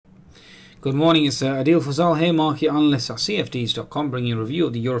Good morning, it's Adil Fazal here, market analyst at CFDs.com, bringing a review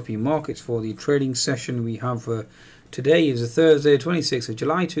of the European markets for the trading session we have today. Is a Thursday, 26th of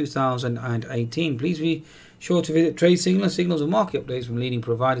July 2018. Please be sure to visit Trade Signal, signals and market updates from leading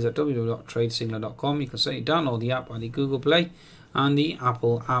providers at www.tradesignal.com. You can certainly download the app on the Google Play and the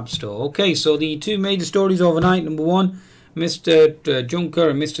Apple App Store. Okay, so the two major stories overnight. Number one, Mr.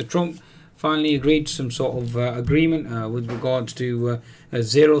 Juncker and Mr. Trump finally agreed to some sort of agreement with regards to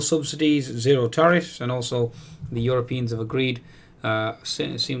zero subsidies, zero tariffs, and also the Europeans have agreed,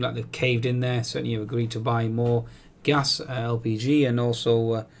 it seemed like they've caved in there, certainly have agreed to buy more gas, LPG, and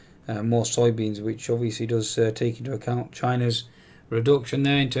also more soybeans, which obviously does take into account China's reduction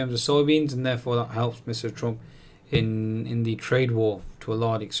there in terms of soybeans, and therefore that helps Mr. Trump in the trade war to a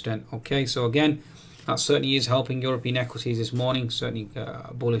large extent. Okay, so again, that certainly is helping European equities this morning, certainly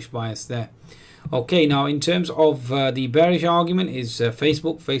a bullish bias there. Okay, now in terms of the bearish argument is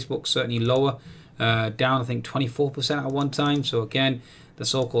Facebook. Facebook certainly lower, down I think 24% at one time. So again, the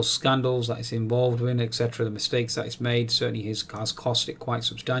so-called scandals that it's involved in, etc., the mistakes that it's made, certainly has cost it quite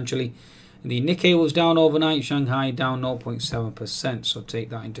substantially. The Nikkei was down overnight, Shanghai down 0.7%, so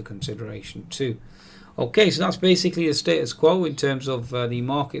take that into consideration too. Okay, so that's basically the status quo in terms of the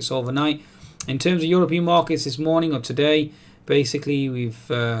markets overnight. In terms of European markets this morning or today, basically we've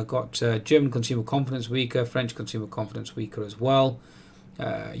got German consumer confidence weaker, French consumer confidence weaker as well.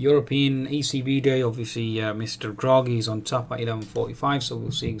 European ECB day, obviously Mr. Draghi is on top at 11:45, so we'll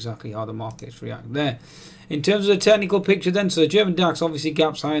see exactly how the markets react there. In terms of the technical picture then, so the German DAX obviously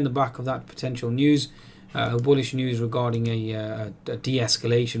gaps high in the back of that potential news, bullish news regarding a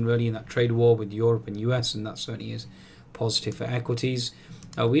de-escalation really in that trade war with Europe and US, and that certainly is positive for equities.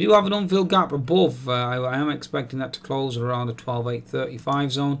 We do have an unfilled gap above. I am expecting that to close around the 12,835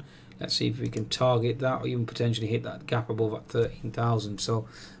 zone. Let's see if we can target that or even potentially hit that gap above at 13,000. So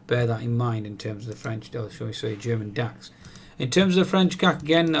bear that in mind in terms of the French, shall we say, German DAX. In terms of the French CAC,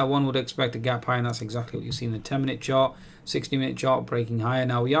 again, one would expect a gap high, and that's exactly what you see in the 10-minute chart, 60-minute chart breaking higher.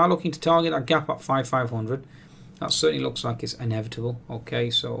 Now we are looking to target that gap at 5,500. That certainly looks like it's inevitable. Okay,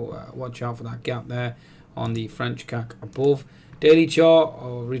 so watch out for that gap there on the French CAC above. Daily chart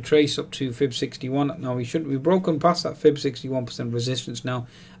or retrace up to fib 61. Now we've broken past that fib 61% resistance now.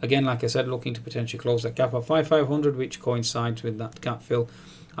 Again, like I said, looking to potentially close that gap at 5,500, which coincides with that gap fill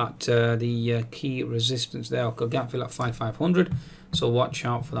at the key resistance there. Gap fill at 5,500. So watch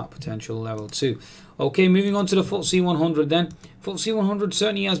out for that potential level too. Okay, moving on to the FTSE 100 then. FTSE 100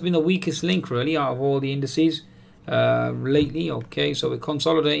 certainly has been the weakest link really out of all the indices lately. Okay, so we're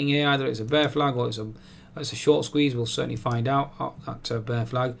consolidating here. Either it's a bear flag or it's a short squeeze. We'll certainly find out that bear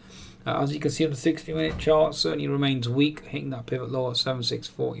flag. As you can see on the 60-minute chart, certainly remains weak, hitting that pivot low at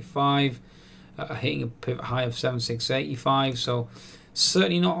 7645, hitting a pivot high of 7685. So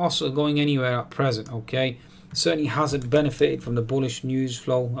certainly not also going anywhere at present. Okay, certainly hasn't benefited from the bullish news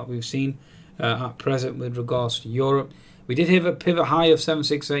flow that we've seen at present with regards to Europe. We did hit a pivot high of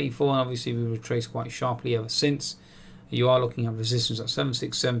 7684, and obviously we retraced quite sharply ever since. You are looking at resistance at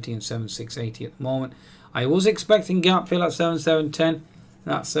 7670 and 7680 at the moment. I was expecting gap fill at 7710.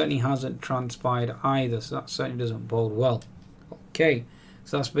 That certainly hasn't transpired either, so that certainly doesn't bode well. Okay,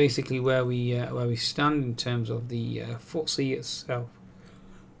 so that's basically where we stand in terms of the FTSE itself.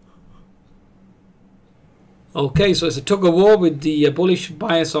 Okay, so it's a tug of war with the bullish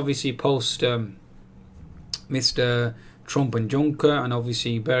bias, obviously post Mr. Trump and Juncker, and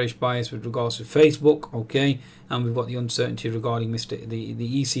obviously bearish bias with regards to Facebook. Okay, and we've got the uncertainty regarding the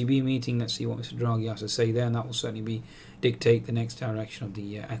ECB meeting. Let's see what Mr. Draghi has to say there, and that will certainly dictate the next direction of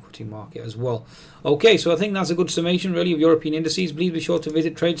the equity market as well. Okay, so I think that's a good summation really of European indices. Please be sure to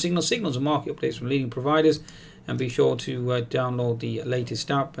visit Trade Signal, signals and market updates from leading providers, and be sure to download the latest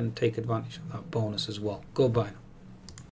app and take advantage of that bonus as well. Goodbye now.